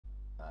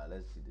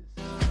let's see this.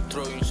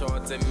 Throwing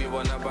shots and me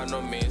wanna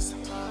no miss.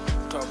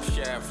 Top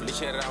chef,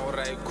 lishera or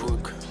I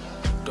cook.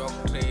 Dog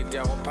trade,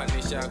 ya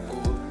punish a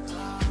cook.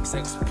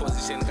 Sex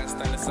position,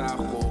 castan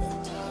saho.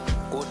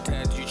 Go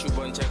Ted, YouTube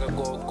on check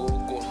go.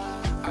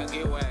 I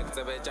get wax,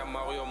 I bet I'm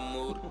Mario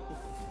mood.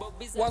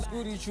 What's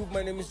good, YouTube?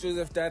 My name is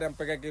Joseph Dad. I'm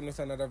back again with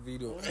another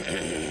video.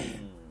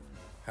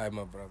 Hi,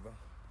 my brother.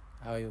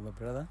 How are you, my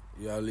brother?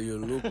 You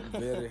look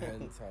very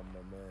handsome,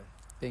 my man.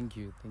 Thank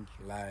you.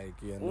 Like,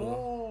 you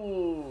know.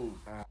 Ooh.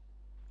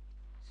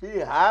 She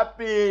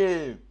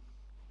happy.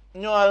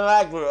 No, I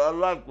like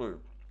her.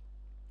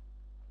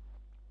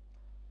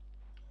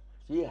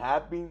 She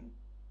happy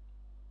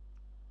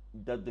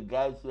that the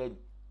guy said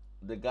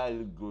the guy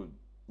looked good.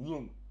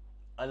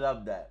 I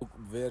love that. Look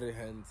very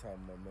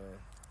handsome, my man.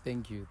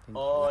 Thank you.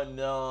 Oh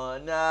no,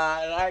 nah,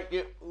 I like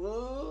it.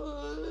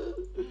 Ooh.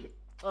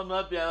 I'm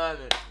happy about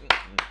it.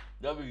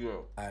 W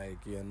girl.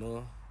 Like, you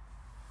know.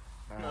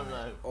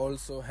 I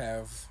also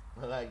have.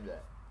 I like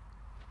that.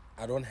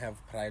 I don't have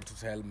pride to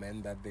tell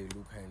men that they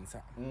look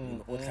handsome.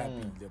 You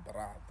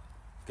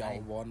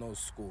know,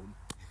 school.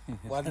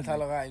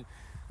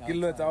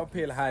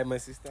 Hi, my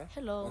sister.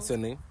 Hello. What's your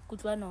name?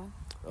 Kutwano.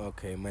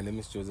 Okay, my name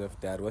is Joseph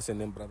Dad. What's your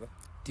name, brother?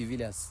 De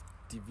Villiers.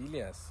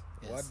 Yes.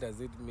 What does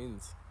it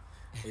mean?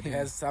 It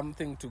has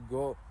something to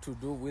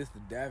do with the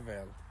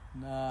devil.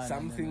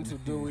 Something to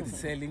do with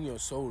selling your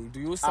soul. Do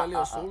you sell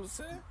your soul,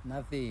 sir?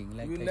 Nothing.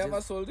 Like you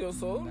never sold your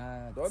soul?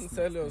 Don't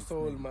sell your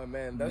soul, my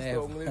man. That's the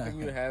only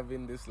thing you have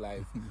in this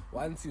life.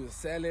 Once you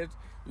sell it,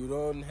 you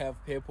don't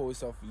have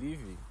purpose of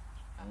living.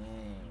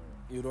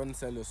 You don't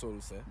sell your soul,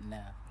 sir?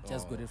 Nah,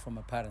 just got it from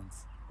my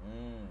parents.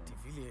 De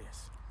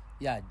Villiers.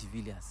 Yeah, De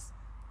Villiers.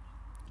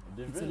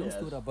 It's a long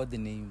story about the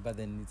name, but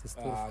then it's a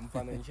story. I'm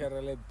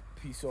financially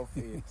piece of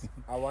it.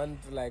 I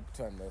want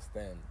to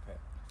understand.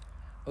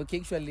 Okay,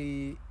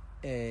 actually,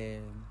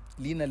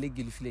 Lina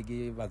legi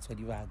lifilege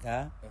batswadi ba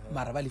ka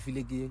mara ba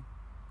lifilege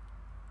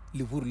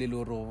liburu le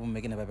loro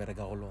mekena ba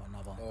bereka go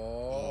lona ba.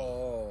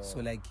 So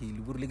like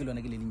liburu le ke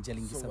lona ke le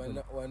ntjaleng ke sa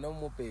bona. Wena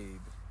mo pedi.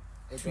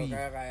 O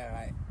tloga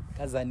ga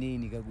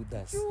kazaneni ka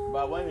gutas.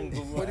 Ba when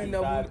go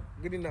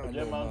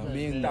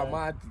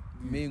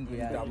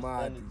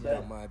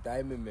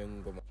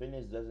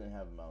Finish doesn't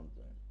have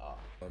mountain.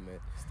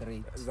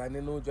 Straight. It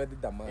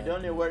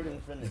only works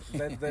in finish.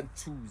 That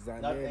two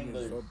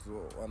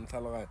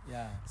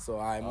yeah. So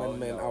I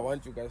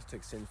want you guys to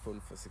exchange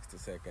phone for 60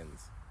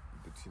 seconds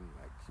between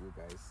like you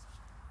guys.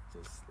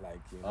 Just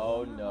like you know.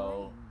 Oh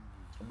no.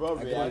 Bro,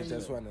 I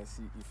just wanna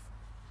see if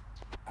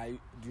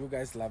do you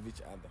guys love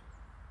each other?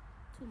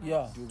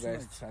 Yeah. Do you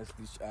guys trust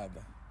each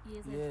other?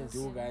 Yes.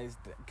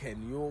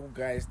 Can you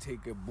guys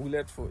take a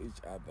bullet for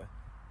each other?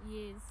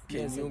 Yes.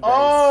 Can you guys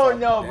oh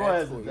no, go go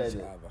ahead for and each say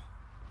it. other?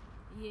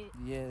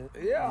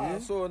 Yeah.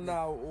 So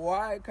now,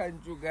 why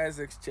can't you guys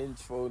exchange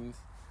phones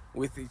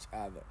with each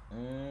other?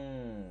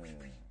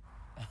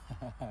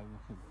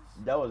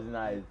 That was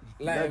nice.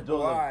 Like, Joseph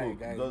why, Cook.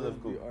 guys? Joseph Let's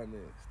be Cook.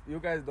 honest. You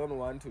guys don't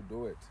want to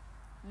do it.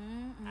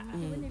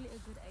 Definitely a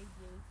good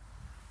idea.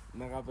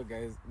 Nagape,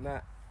 guys.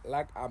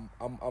 Like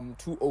I'm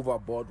too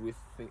overboard with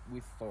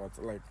thoughts.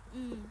 Like,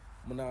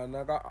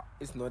 Naga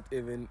is not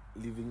even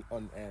living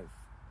on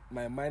Earth.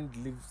 My mind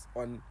lives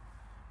on.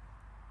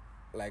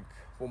 Like,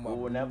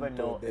 we'll never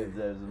know if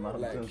there's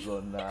mountains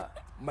or not.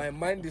 My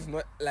mind is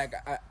not like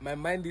my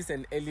mind is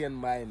an alien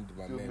mind,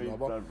 my man.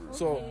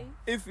 So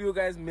if you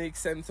guys make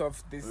sense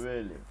of this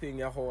thing,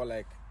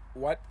 like,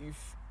 what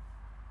if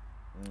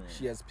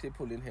she has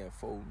people in her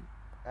phone?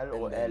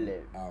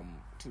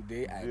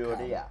 Today I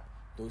come,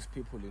 those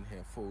people in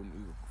her phone,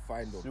 you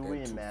find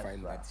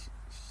that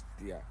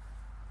they are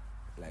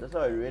like that's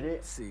how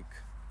really sick.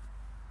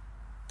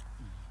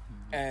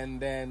 And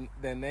then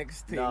the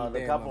next thing, no,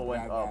 the couple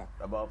went up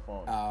about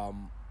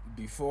phone.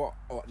 Before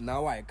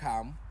now I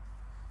come,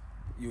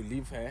 you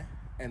leave her,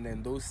 and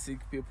then those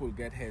sick people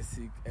get her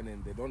sick, and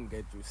then they don't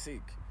get you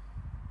sick,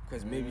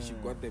 because maybe she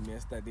got them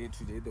yesterday.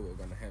 Today they were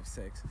gonna have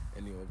sex,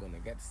 and you were gonna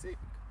get sick.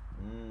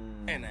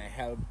 And I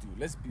helped you.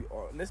 Let's be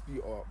honest.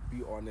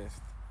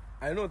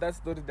 I know that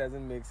story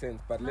doesn't make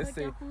sense, but let's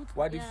say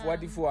what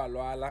if you are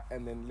loyal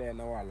and then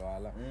Lena are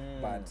loyal,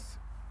 but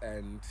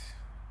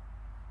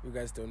you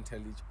guys don't tell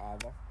each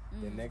other.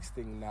 The next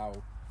thing now,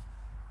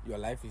 your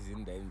life is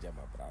in danger,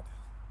 my brother.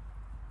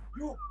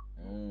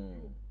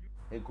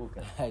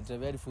 It's a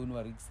very phone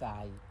work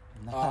style.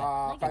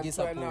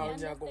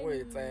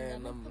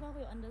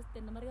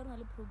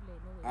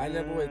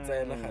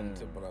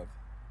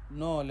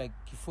 No, like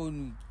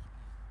phone,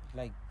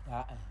 like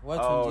what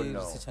phone?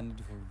 No,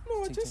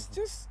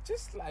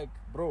 just like,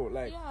 bro,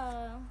 like.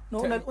 Yeah.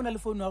 No,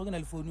 phone.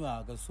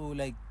 So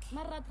like.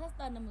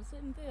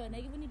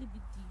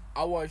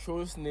 Our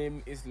show's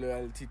name is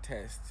Loyalty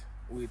Test.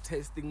 We're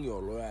testing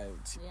your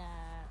loyalty.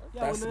 Yeah.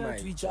 That's my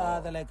to each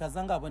other. Like, as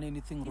long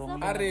anything wrong.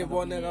 Now the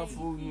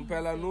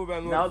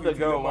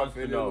girl wants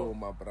to know.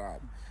 My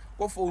brother.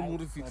 ko phone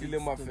re fitlile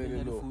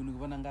mafelelo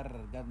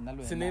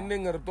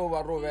seneneng re to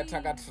ba ro betha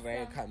ka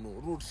tracker no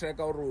ro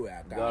tracker ro ya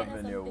ka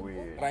Govern your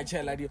way. ra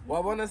chela di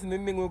wa bona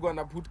seneneng we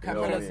gonna put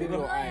camera in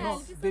your eyes.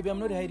 No, baby, I'm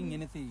not hiding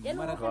anything.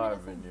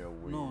 Govern your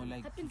way. No,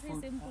 like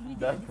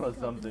That's not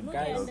something to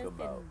Guys, talk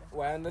about.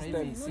 I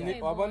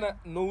understand. Wa bona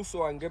no so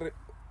angere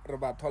re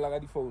ba thola ka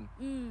di phone.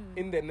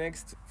 In the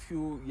next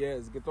few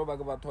years ke tlo ba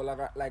ke ba thola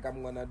ka, like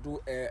I'm gonna do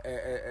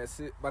a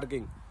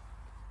bargain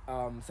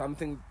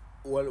something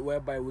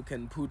whereby we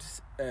can put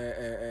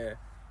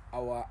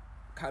our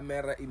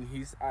camera in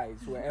his eyes.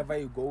 Wherever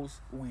he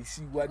goes, we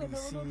see what he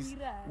sees.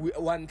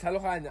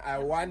 I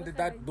want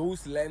that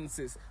those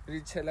lenses.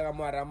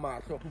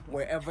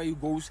 Wherever he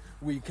goes,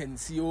 we can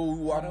see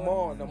one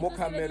more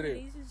camera.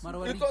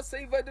 It will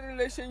save the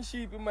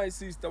relationship, my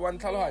sister.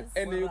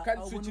 And you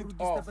can't switch it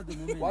off.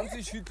 Once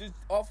you switch it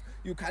off,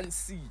 you can't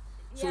see.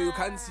 So you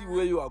can't see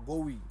where you are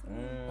going.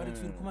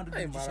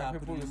 Hey, man,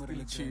 people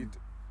still cheat.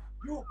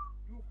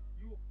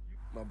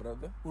 My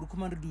brother.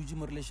 Urkumandri duji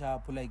morle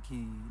sharp like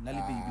nali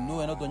baby. No,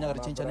 we're not doing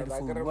change channel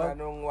phone.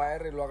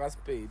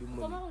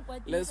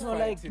 Let's no,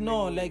 like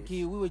no, like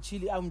we were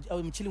chilling.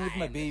 I'm chilling with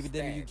my baby.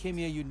 Then you came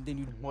here. You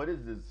What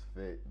is this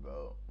fit,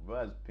 bro? Bro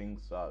has pink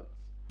socks.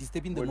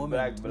 disturbing the With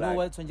moment. black. No,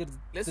 what's on your?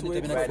 Let's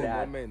wait for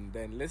a moment.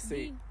 Then let's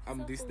say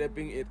I'm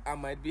disturbing it. I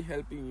might be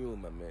helping you,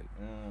 my man.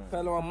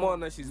 Fellow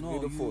Amona, she's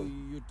beautiful.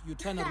 You're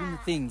trying to ruin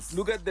things.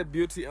 Look at the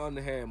beauty on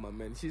her, my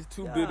man. She's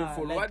too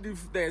beautiful. like- What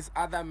if there's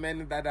other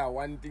men that are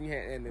wanting her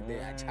and they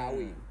are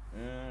chowing?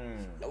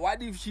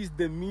 What if she's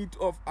the meat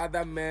of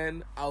other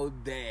men out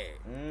there?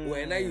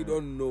 When you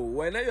don't know.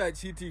 When you are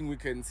cheating, we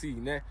can see.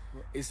 Ne?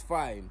 It's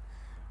fine.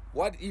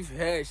 What if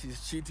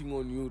she's cheating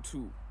on you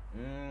too?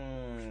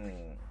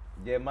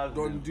 They must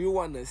Don't be. you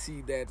want to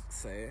see that,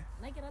 sir?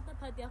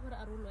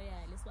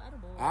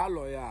 Ah,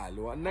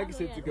 loyal. Next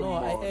to No,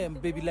 I am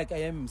baby. Like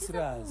I am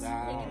serious.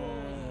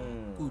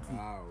 Good.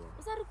 Wow.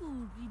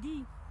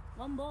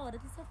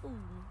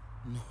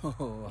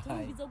 No,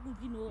 I.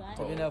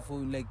 Tabena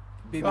phone like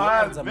baby.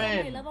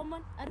 Marvin,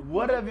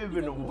 what have you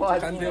been Can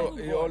watching?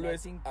 they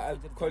always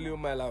call you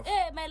my love?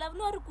 my love,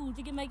 no,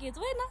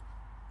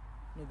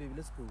 No, baby,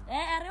 let's go.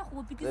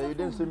 So you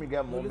didn't see me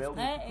get more milk?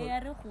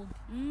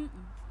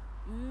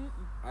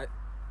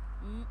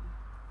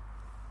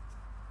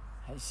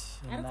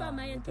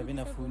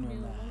 Tabena phone.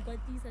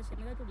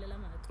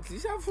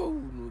 Tlisha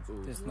phone tso.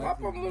 There's Wa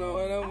pa nothing. mona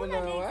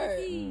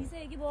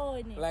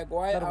like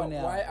why are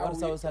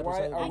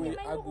we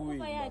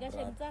arguing?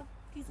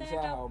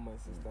 Tlisha how, my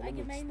sister? Let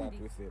me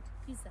start with it.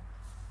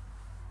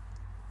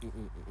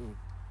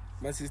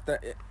 My sister,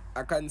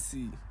 I can't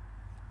see.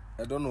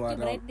 I don't know what.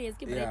 Brightness,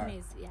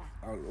 brightness, yeah.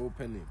 I'll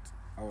open it.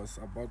 I was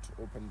about to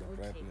open the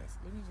brightness.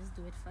 Let me just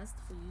do it fast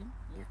for you.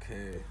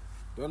 Okay.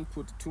 Don't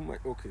put too much.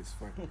 Okay, it's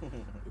fine.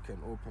 You can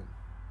open.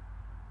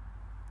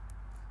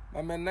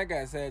 My man,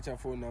 naga say your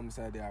phone number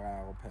side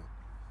there open.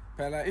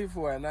 Pela, if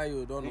we now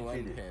you don't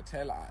want her,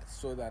 tell us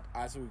so that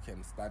as we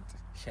can start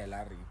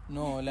sharing.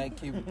 No, like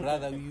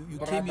brother, you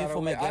came here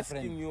for my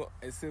girlfriend.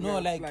 No,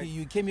 like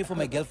you came here for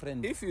my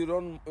girlfriend. If you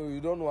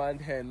don't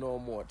want her no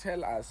more,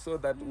 tell us so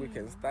that we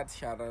can start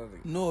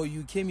sharing. No,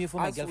 you came here for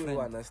my As we girlfriend.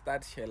 wanna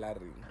start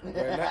sharing.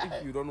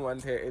 If you don't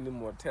want her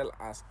anymore, tell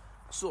us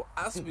so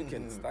as we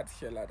can start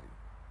sharing.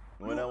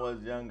 When I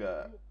was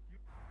younger.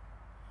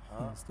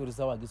 Stories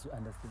how I get to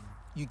understand.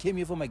 You came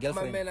here for my My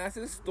girlfriend. man, as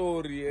a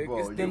story.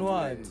 Bro, Then you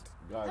what? went.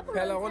 God, bro.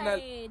 Pela,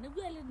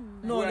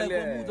 No, like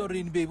Well, what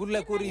in babe,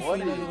 like what if What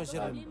you is know it?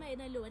 Sharon?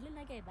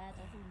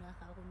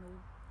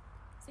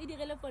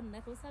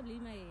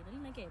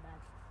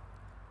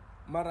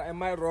 Mara,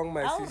 am I wrong,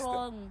 my How sister?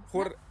 wrong?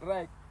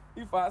 Right.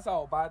 If I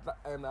saw bad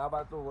and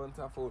about to want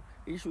a phone,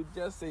 he should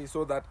just say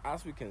so that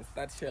as we can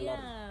start sharing.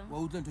 Yeah. Wa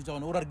utla ntho tsa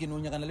gona o ra geno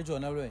nya kana le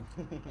tsona lwe.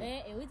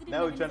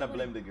 Now we're trying to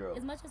blame the girl.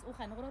 As much as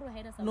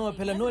No,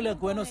 phela no like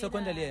wena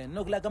secondary.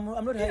 No, like I'm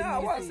not hiding Yeah,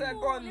 what anything.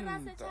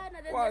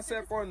 second? What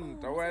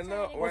second? When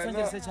What's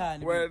two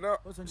second. I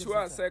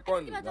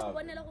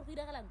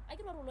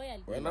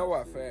When I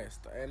was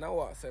first, and I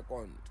was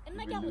second.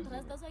 nna ke a go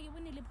trust that's why ke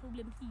bone le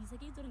problem please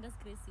ke itse re nka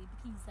stress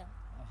please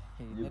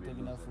Hey, that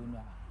be na phone.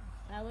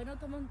 a wena o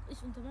thoma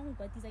go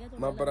kwatisa ke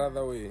My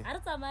brother, way. a re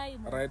tsamaye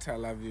mo Right, I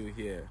love you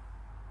here.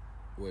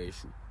 Where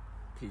you?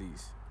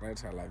 Please.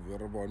 Right, I love you.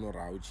 Robono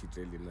Rauchi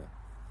Telina.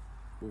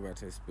 Move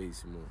at a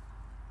space more.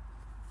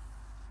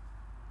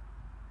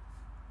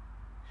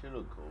 She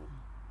look cool.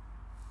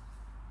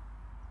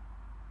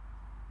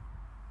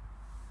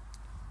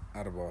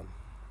 Arbon.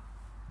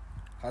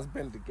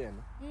 Husband again.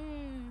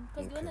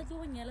 because ke bona ke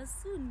go nyala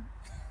soon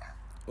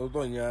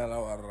Odonyala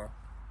warra.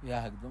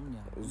 Yeah,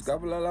 gdomnya.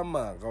 Uskabulala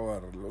maga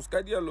warra.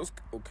 Uskadia los.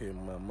 Okay,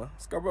 mama.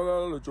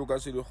 Skabulala lo choka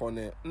sili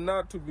khone.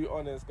 Not to be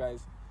honest,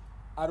 guys.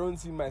 I don't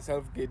see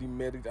myself getting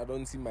married. I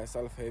don't see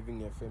myself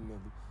having a family.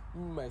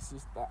 Me and my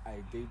sister,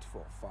 I date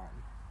for fun,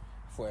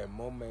 for a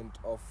moment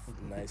of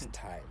nice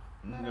time.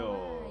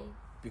 No.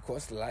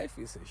 Because life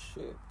is a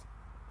shit.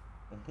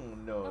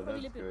 No,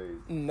 that's crazy.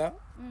 No.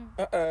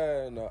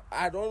 No.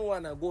 I don't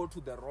want to go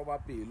to the robber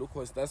pele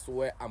because that's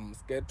where I'm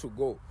scared to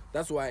go.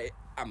 That's why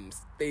I'm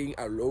staying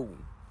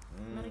alone.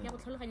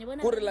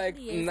 Like,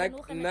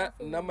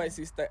 now my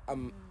sister,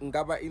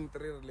 ngaba in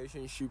 3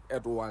 relationships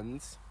at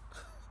once.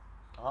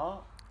 Huh?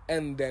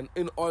 And then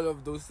in all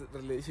of those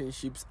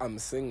relationships, I'm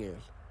single.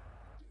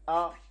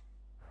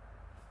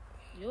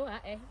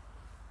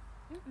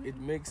 It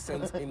makes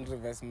sense in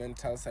reverse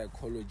mental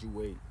psychology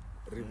way.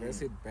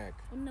 Reverse it back.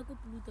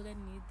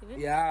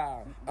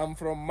 Yeah, I'm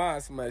from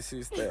Mars, my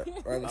sister.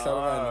 I'm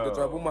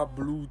my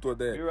Pluto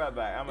there. Be right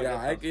back. I'm gonna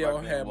I get get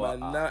some hair, sparkling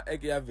man. water. Now I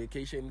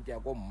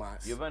get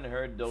Mars. You haven't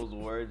heard those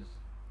words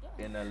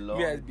in a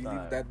long I time.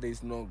 believe that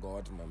there's no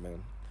God, my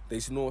man.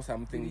 There's no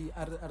something.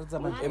 Are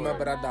My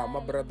brother,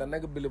 I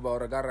believe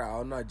our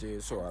gara na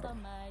Jesus.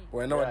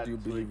 When what do you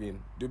believe in?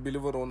 Do you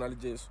believe in Ronald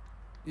Jesus?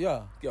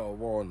 Yeah. Yeah,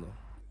 one.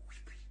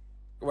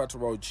 What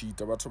about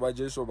cheat? What about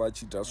Jesus? About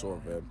cheat as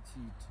well, man.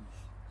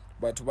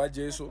 But about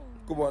Jesus,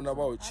 come on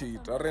about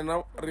cheat.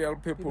 Real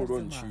people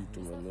don't cheat,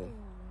 man.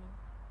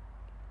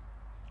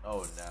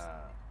 Oh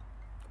nah.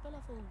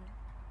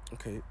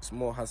 Okay,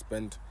 small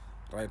husband,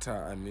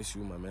 writer. I miss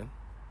you, my man.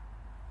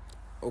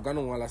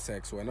 Ogano wala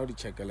sex. We're not the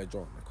check a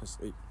job because.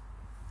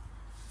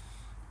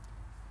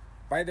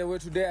 By the way,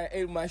 today I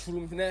ate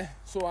mushrooms,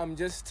 so I'm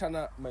just trying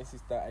to. My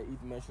sister, I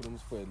eat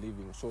mushrooms for a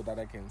living so that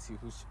I can see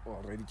who's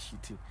already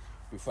cheating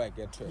before I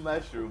get to it.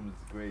 Mushrooms,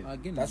 great.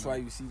 That's why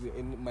you see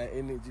my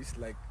energy is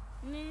like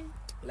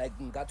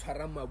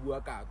ngatshwara.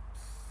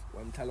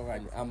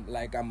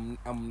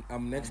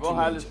 I'm next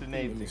to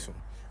nature.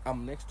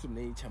 I'm next to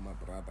nature, my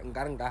brother.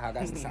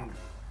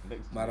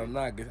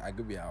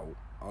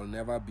 I'll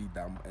never be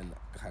dumb and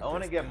I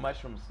want to get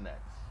mushroom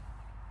snacks.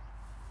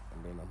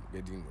 And then I'm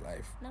getting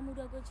life.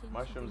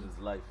 Mushrooms is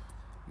life.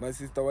 My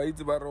sister,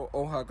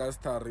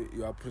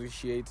 you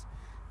appreciate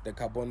the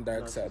carbon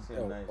dioxide,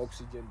 nice.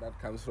 oxygen that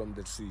comes from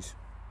the trees.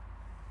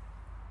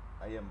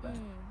 I am back.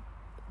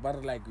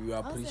 But like you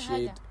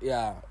appreciate,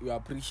 you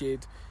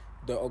appreciate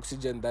the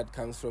oxygen that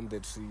comes from the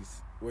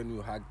trees when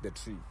you hug the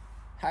tree.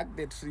 Hug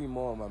the tree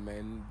more, my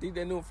man. Did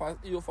they know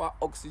you for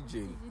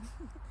oxygen?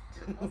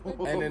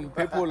 And then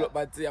people,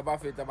 but they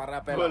about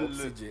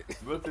oxygen.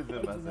 Both of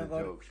them as a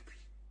joke.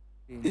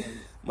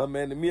 My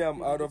man, me,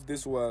 I'm out of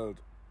this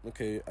world.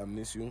 Okay, I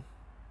miss you.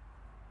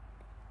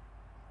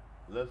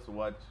 Let's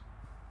watch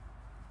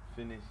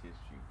finish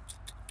history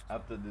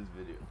after this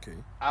video. Okay.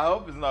 I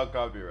hope it's not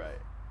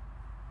copyright.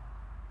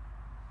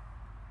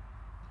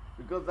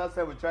 Because last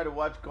time we tried to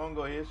watch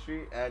Congo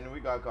history and we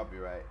got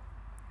copyright.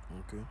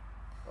 Okay.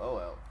 Oh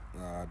well.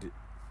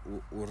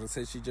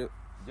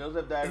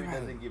 Joseph Diary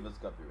doesn't give us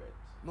copyright.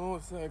 No,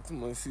 thanks,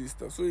 my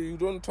sister. So you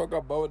don't talk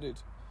about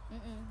it.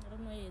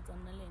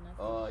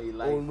 Oh, he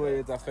likes no,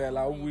 it's a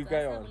fella. We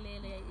got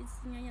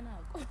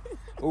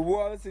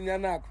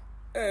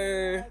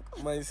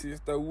my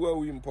sister, who are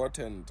we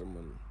important,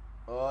 man?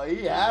 Oh,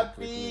 he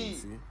happy.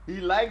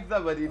 He likes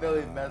that, but he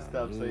knows he messed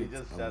up, so he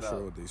just shut up. I'm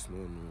sure there's no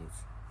news.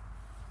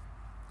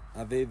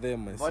 Are they there,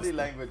 my sister? Body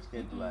language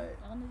can't lie.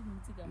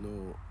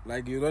 No,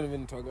 like you don't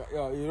even talk.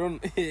 Yo, you don't.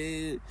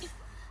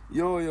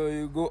 yo,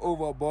 you go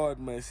overboard,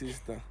 my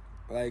sister.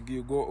 Like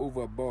you go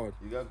overboard.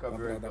 You got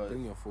copyright.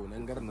 Bring your phone.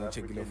 I'm gonna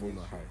check your phone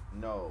or high.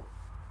 No.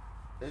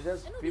 It's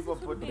just people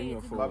put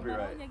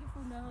copyright.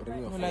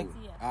 Bring your phone.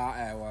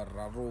 I was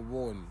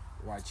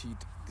watch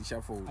it. This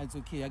phone. It's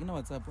okay. I can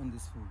WhatsApp on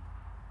this phone.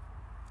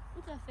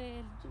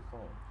 Two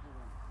phones.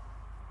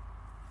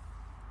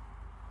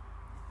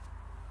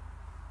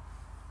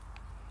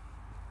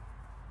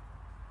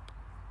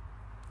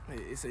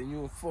 It's a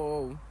new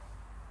phone.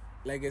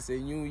 Like it's a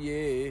new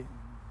year.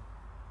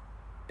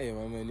 Hey,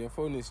 my man, your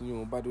phone is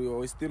new, but we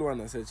always still want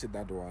to search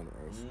that one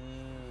also.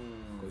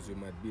 Because you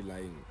might be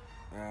lying.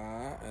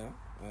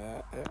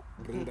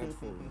 Bring that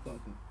phone.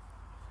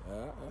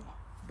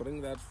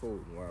 Bring that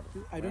phone.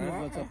 I don't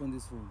have WhatsApp on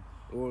this phone.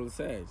 We'll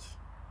search.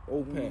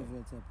 Open.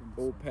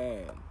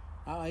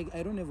 I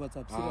don't have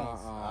WhatsApp.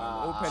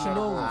 Open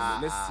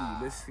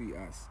it. Let's see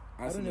us.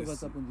 I don't have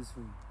WhatsApp on this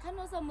phone.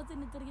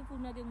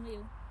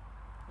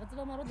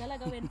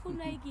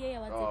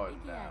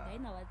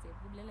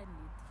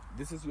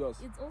 This is yours.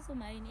 It's also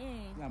mine,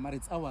 Yeah, but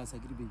it's ours. I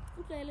agree.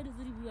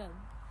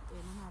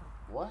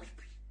 What?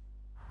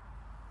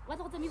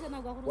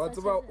 What's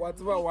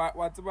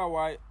about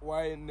why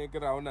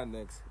nigga on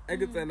next? I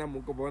get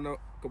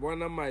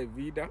Mukabona my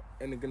vida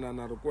and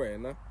Ganana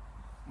Roquena.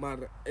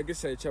 Mara,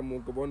 Egisacha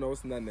Mukabona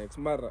was next.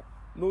 Mara,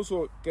 no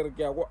so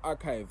Kergago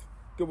archive.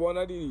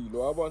 Kibona di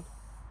Loabon.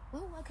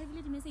 Wow,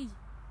 archive message.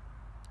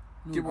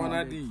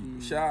 Kibona di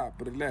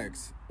sharp,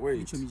 relax.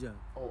 Wait.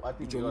 Oh, I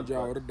think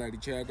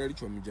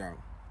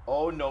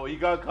Oh no, he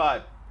got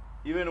caught.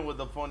 Even with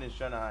the phone he's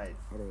trying to hide.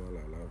 I don't know,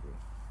 I love you.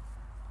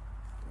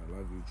 I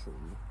love you,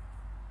 Chomi.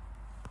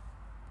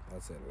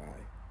 That's a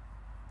lie.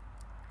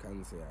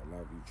 Can't say I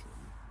love you,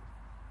 Chomi.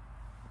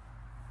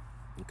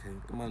 Okay,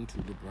 come on to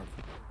the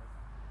brother.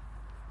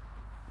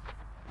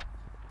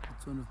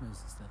 It's one of my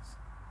sisters.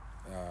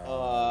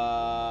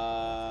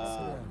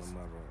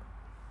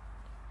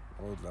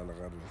 Oh, dlala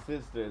ka rena.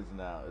 Sisters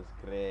now, it's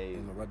crazy.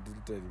 No, but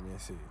deleted the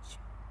message.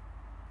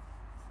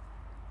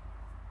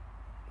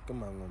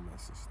 Come on, my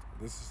sister.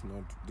 This is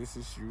not. This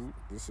is you.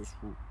 This is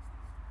who.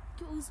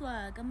 Ke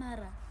uswa ka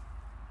mara.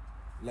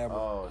 Labo.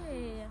 Oh,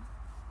 Yeah.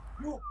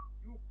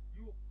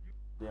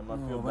 damn, I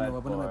feel bad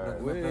for her.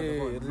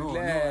 Wait,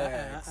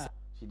 relax.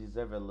 She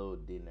deserves a little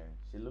dinner.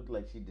 She looked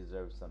like she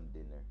deserves some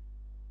dinner.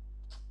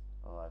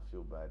 Oh, I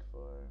feel bad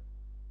for her.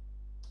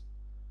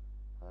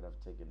 I'd have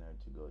taken her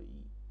to go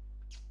eat.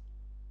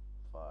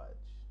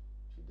 Fudge.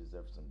 She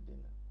deserves some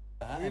dinner.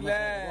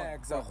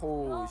 Relax,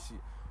 Ahoshi.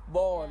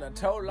 Bona,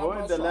 tell Boy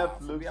in the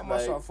left looks like...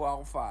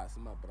 fast,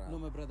 my brother. No,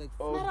 my brother.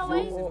 Oh, Mara,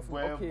 why-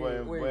 Okay,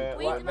 wait. Wait,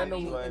 No,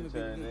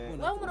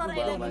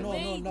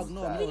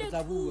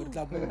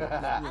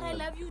 I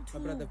love you too. my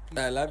brother, please.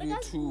 I love you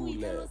too,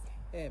 lad.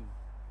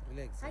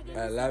 Relax.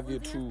 I love you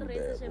too,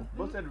 babe.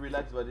 Both said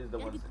relax, but it's the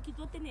one.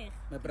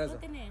 My brother.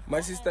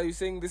 My sister, you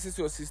saying this is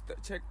your sister?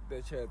 Check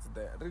the chats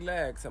there.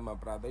 Relax, my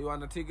brother. You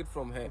wanna take it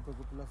from her?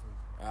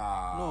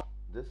 Ah.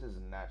 This is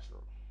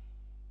natural.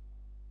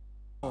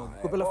 I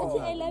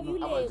love you,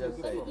 I'ma just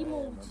say,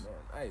 emote.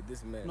 Hey,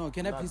 this man. No,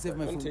 can I please have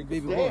my Don't phone, take it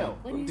baby from boy? her.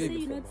 Damn. When you say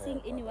you're not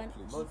seeing anyone.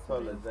 Most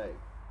tall as that.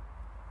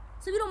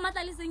 So we don't matter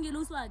listening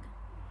to swag.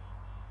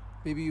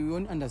 Baby, you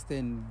won't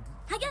understand.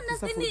 I can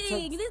understand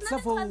it. There's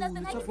nothing to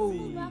understand. I can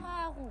see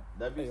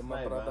That be Hey, my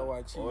snipe, brother, man.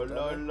 watch it. Oh,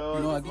 Lord.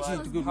 No, I get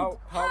you to go.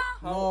 How?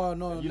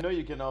 No, You know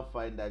you cannot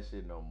find that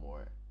shit no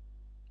more.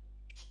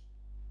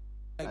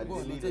 I like,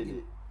 boy, deleted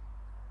it.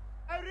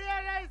 I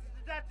realized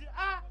that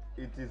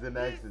It is an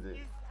this accident.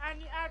 is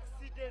an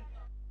accident.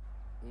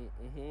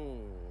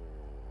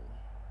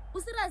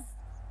 Usiras,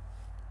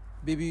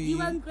 baby. you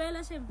want to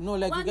Hashem? No,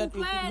 like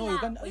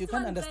you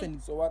can't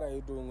understand. So what are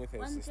you doing with her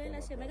One sister? trail my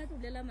Hashem. I brother?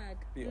 got to blame Mag.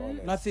 Be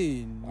honest.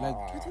 Nothing. Like,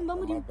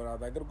 My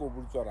brother, I gotta go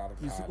bulto rara.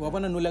 I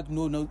wanna know, like,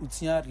 no,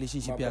 it's your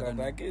relationship. My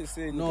brother, I can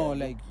say No,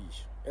 like,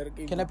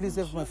 can I please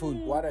have my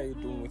phone? What are you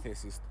doing with her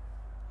sister?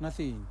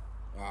 Nothing.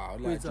 Ah,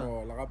 Wait,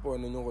 la ka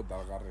pone no go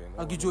dala ka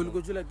rena. Go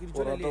to like,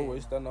 O rata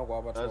waste na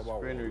go ba That tla ba.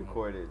 screen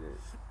recorded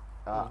it.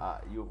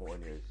 You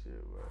horny as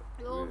shit, bro.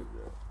 Oh. Really,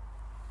 bro.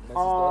 My sister, I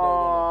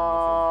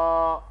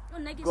Oh, Oh,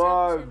 nake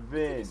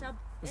Garvin. sharp.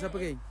 What's up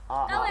again?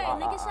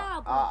 Nake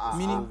sharp.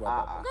 Meaning?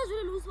 Because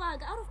you lose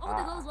swag. Out of all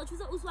the girls, what you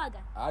say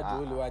uswaga? I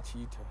do wa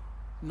cheater.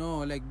 No,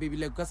 like, baby,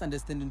 like, because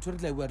understanding.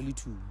 Like, we're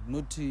little,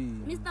 not.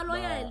 Mr.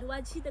 Loyal,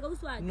 what she take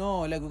uswaga?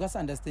 No, like, because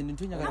understanding.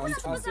 Asena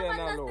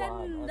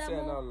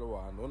lo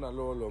one, ona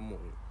lo mo.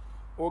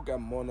 O ka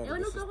mona You the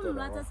know, sister.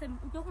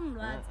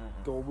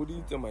 Go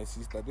budite my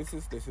sister. This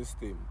is the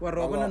system. We're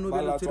gonna know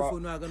the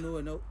telephone. I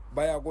don't know.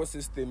 Baya go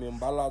system in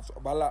balance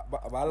aba.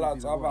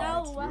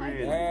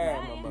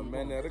 Mama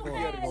man,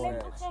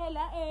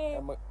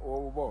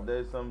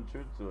 There's some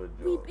truth to it,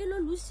 Joe.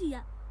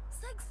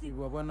 Sexy.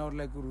 We want our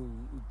like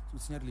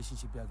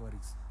relationship.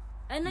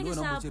 And No, nake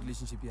no, sharp.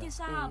 relationship. Ke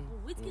sharp.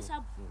 Which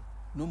sharp?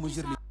 No more.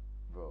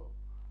 Bro,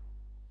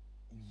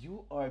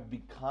 you are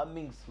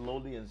becoming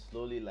slowly and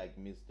slowly like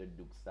Mr.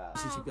 Duxa.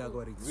 so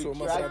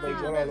my brother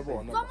Jola le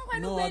bona.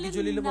 No, I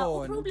usually live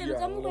on. No,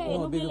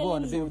 baby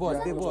born. I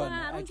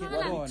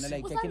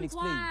can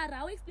explain.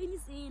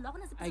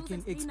 I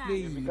can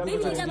explain.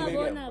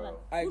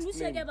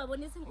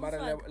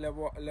 Mara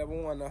le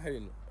bona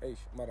heno. Eish,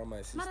 mara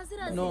my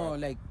sister. No,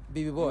 like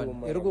baby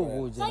born.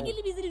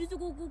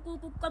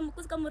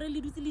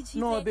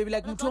 No, baby,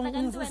 like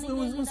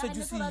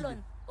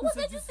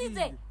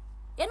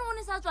yena o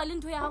ne sa tswa le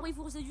ntho ya gago e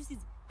fo go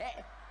sejusitse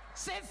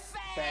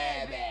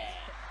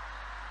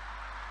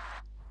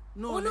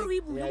no, o ne re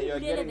Yeah, you're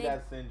getting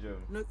that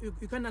syndrome. no,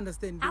 you can't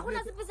understand. a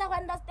gona sepe sa go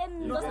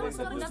understand No, I was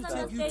supposed to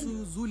take you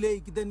to Zoo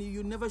Lake, then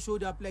you never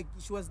showed up. Like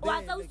she was there.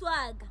 wa tsa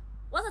uswaga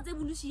wa sa tse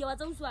bolushia wa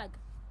tsa uswaga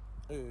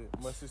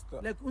My sister.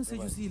 Like unse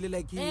you see,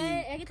 like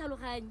ke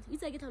tlhaloganye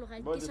itse ke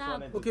tlhaloganye Boy ke just sharp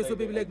wanted to okay, so take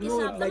baby, it. like no,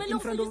 like in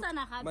front of.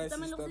 My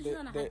sister,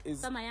 there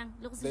is.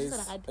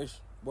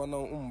 Bona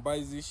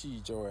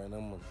umbazishije wena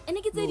man.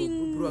 ene ke tse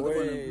din Bro,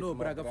 Wait, no,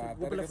 my braga, brother,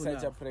 go there is phone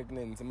such a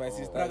pregnant. My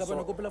sister, Braga,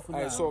 bana, go phone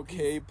I now, saw please.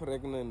 K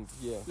pregnant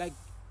here. Like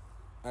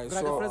I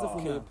Braga, saw press the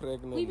phone K now.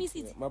 pregnant. We miss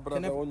it. here. My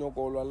brother Can I- onyo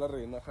ko lwa la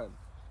rena khan.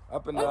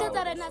 Up and o ntse tsa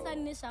down. rena sa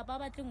nne sharp a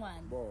batle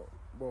ngwana Bo.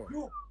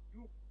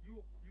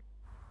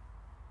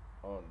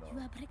 Oh you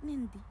no. are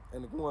pregnant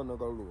And ku ngwana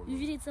ka lona.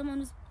 usually it's someone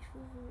who's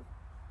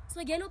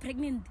so girl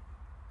pregnant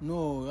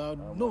no,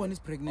 no one is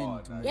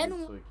pregnant. Oh, Yeah, no.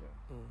 no.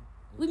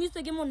 we miss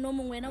to get mo no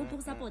mongwe wena o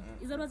tlo support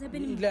is that what's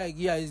happening Like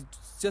yeah, it's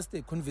just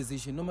a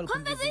conversation, normal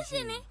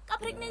conversation ka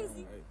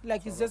pregnancy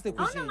Like it's just a a ona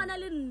question. ngwana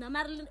le nna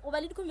mara o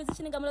ba le di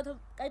conversation ka motho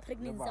ka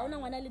pregnancy a ona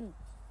ngwana le nna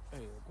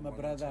my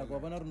brother go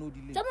bona re no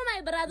dile Tamo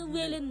my brother o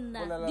le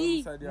nna.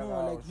 Di.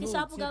 Ke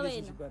shapo ka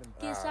wena.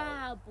 Ke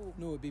shapo.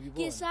 no baby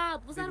boy Ke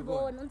shapo sa re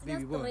bona ntse ka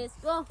stress.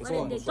 Oh,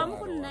 Bona. tamo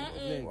go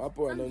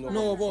nna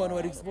no bona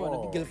wa rix bona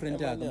ke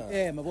girlfriend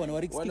yaka ma bona wa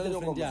rix ke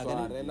girlfriend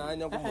yaka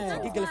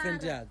ke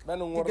girlfriend yaka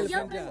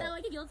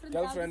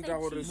girlfriend ya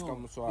gore ska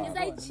moswara Is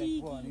I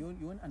cheeky?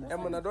 you won't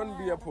understand Emma, don't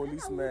be a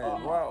policeman.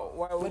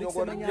 Why would you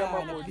go to be a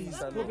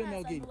police? problem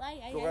again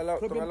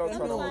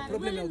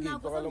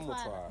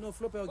no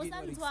flop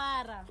again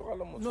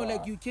no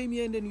like you came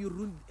here and then you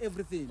ruined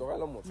everything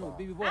no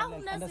baby boy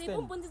like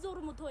understand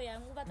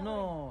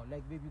no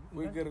like baby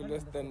We get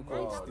less than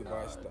coach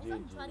device.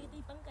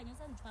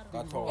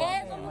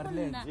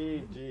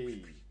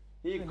 GG.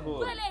 He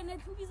cool.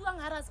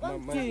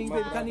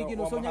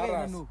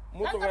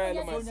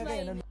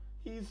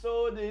 He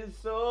sold his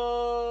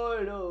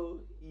soul. Oh,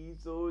 he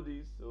sold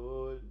his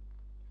soul.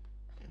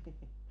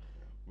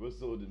 Bro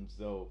sold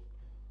himself.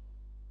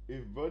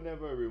 If bro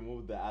never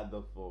removed the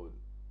other phone,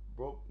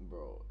 bro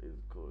is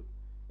good.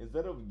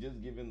 Instead of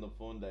just giving the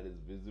phone that is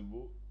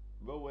visible,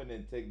 bro went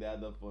and take the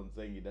other phone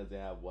saying he doesn't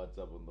have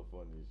WhatsApp on the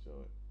phone he's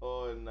showing.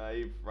 Oh no,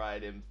 he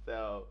fried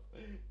himself.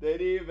 They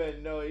didn't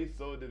even know he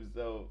sold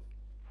himself.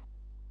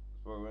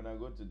 So when I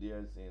go to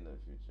DRC in the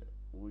future,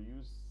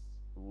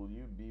 will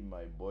you be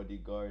my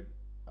bodyguard?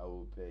 I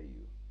will pay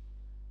you.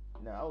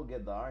 Now I will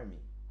get the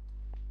army.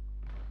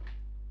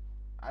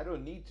 I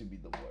don't need to be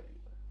the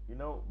bodyguard, you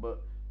know,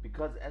 but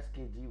because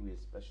SKG we're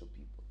special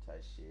people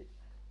type shit.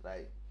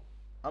 Like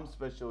I'm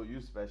special,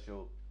 you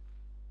special,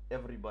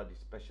 everybody's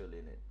special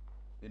in it.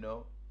 You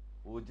know?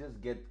 We'll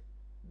just get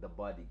the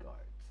bodyguards.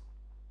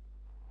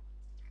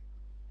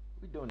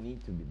 We don't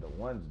need to be the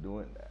ones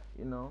doing that,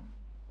 you know?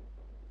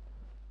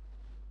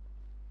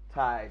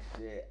 Tie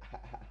shit.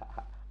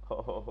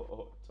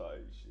 Oh,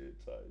 tie shit.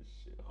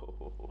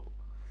 Oh,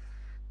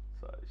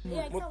 tie shit.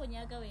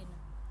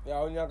 Yeah,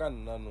 on your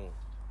gun, no.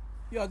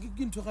 yeah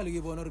ke ntho gale ke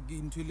bona re ke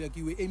ntho le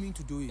ke we aiming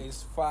to do it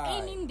It's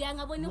fine. Aiming dia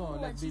nga bone no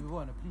go like watch. baby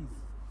bona please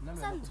nna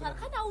Sa ntshwara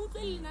kana o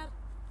tlelena.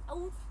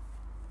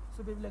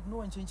 so baby like no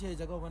one change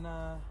ka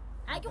bona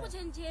I ke go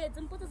change it.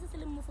 Mpotse se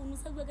le mo phone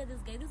sa bua ka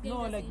this guy. This guy.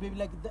 no like baby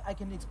like I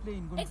can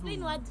explain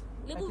Explain what?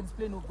 I can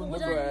explain what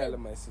Not well,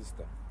 my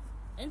sister.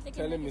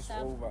 Tell him it's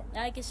over.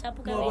 Ay ke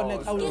shapo ka. no but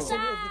like I will Ke say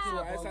shapo. everything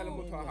I sale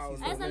motho wa hao.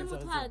 Ay sale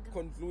motho wa ka.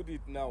 Conclude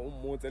it now.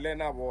 Umotse le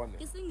na bone.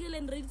 Ke single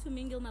and ready to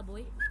mingle my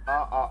boy.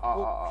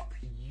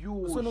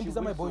 You. So no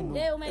bisa my boy no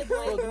Leo my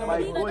boy.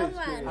 My boy is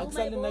crazy.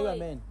 Actually, now you are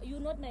man. You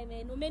not my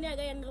man. O many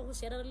aga yang go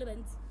share le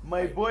bantsi.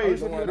 My boy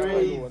is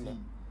crazy.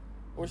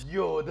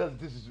 Yo, that's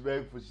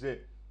disrespectful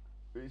shit.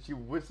 She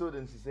whistled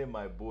and she said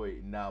my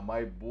boy. Now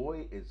my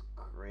boy is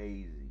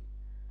crazy.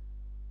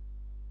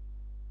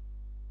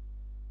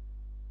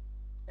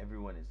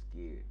 Everyone is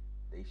scared.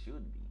 They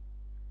should be.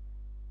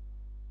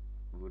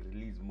 We'll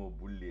release more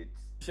bullets.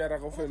 Shara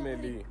go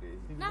family.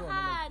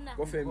 Nagana.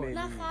 Go family.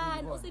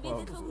 Nagana. O se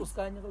bidi tlhogo.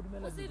 Uskanya ka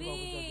dumela O se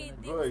bidi.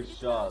 Bro is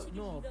sharp.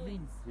 no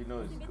please He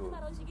knows it's cool.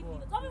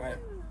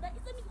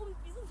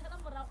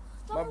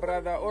 My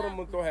brother or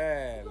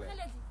motlohele.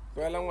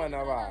 Tloela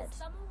ngwana batho.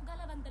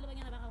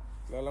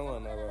 Tloela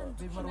ngwana batho.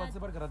 baby mara wa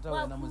tseba re ka rata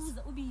wena mos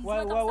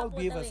Why why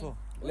behave so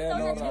Le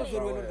ena o rata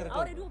wena.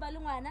 Already o ba le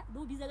ngwana,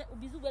 do biza o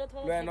bizu bela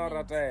thola. Le ena o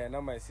rata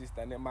yena my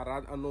sister ne mara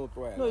a no no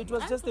tloela. it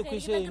was just a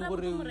question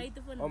gore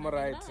I'm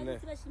right ne.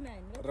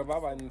 Re ba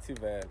bantsi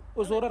vele.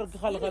 o so ra re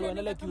gale gale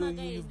wena like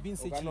you've been O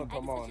ka searching no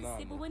thoma ona.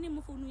 Se bone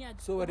mo phone ya.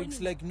 so it's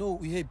like no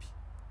we happy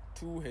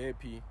Too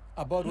happy.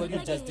 about what you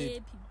just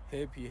did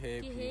Happy. You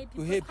happy?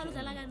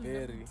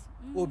 Very.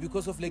 or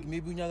because of like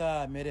maybe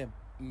unyaka madam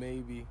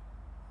Maybe.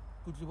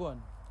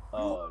 kutlibona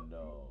Oh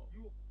no.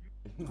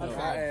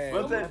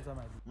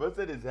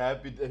 Wilson is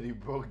happy that he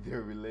broke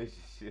their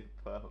relationship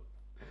up.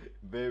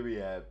 Very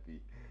happy.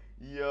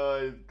 Yo,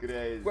 it's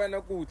crazy.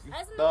 Kwena kutli.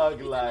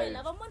 Thug life.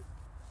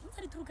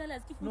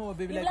 no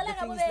baby like the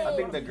thing is like I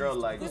think the girl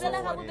likes Sorry,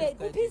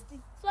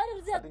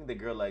 I think the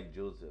girl like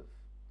Joseph.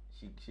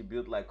 She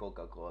built like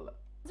Coca-Cola.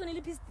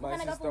 My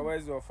sister,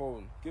 where's your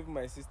phone? Give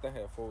my sister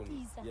her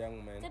phone,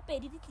 young man.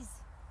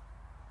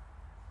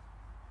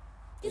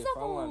 If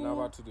I want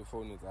now to the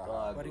phone with her.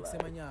 Thug But life.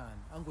 iksemanyana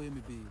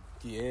angoyemi baby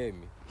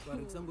Kiemi. but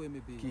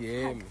iksangoyemi baby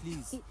Kiemi.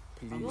 please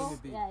Please.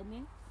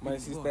 baby My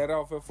sister,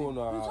 I'll phone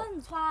her.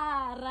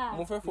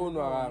 Move her phone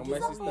her. My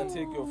sister,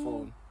 take your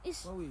phone.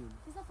 what will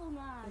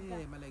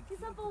eh ma like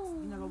inaka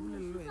bulelo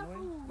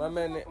wena My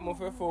man, move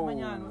her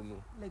manyana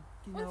phone.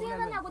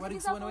 like what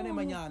iksemana wena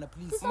manyana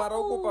please Mara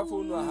ukupa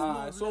phone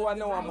her. So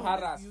wane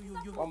wamharas.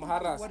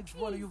 Wamharas.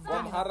 what you've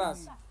done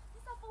Wamharas.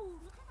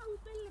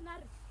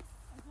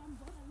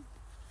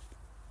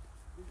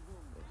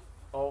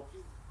 Oh,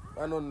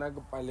 Ano nna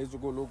ke paletse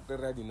go lo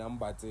kry di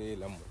number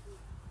tsela mo.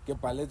 Ke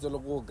paletse lo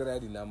go kry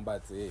di number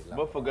tsela.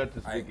 bro forgot to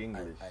speak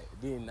English.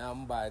 Di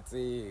number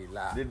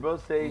tsela. Did bro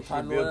say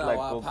she built like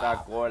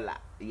Coca-Cola?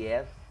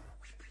 Yes.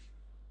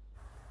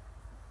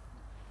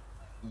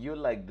 You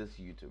like this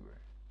YouTuber?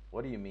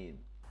 What do you mean?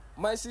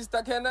 My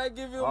sister, can I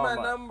give you Oh, my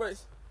my-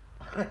 numbers?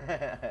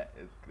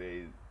 It's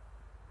crazy.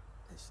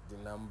 The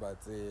number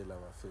tsela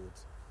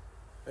bafethu.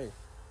 Hey.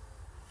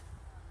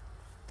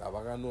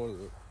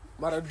 Tabaganol.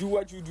 Mara, do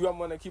what you do. I'm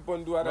gonna keep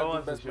on doing what I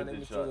do best. My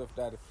name is Joseph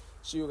Daddy.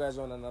 See you guys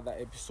on another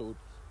episode.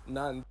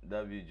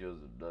 W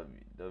Joseph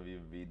W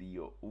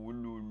video.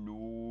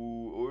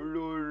 Ululu.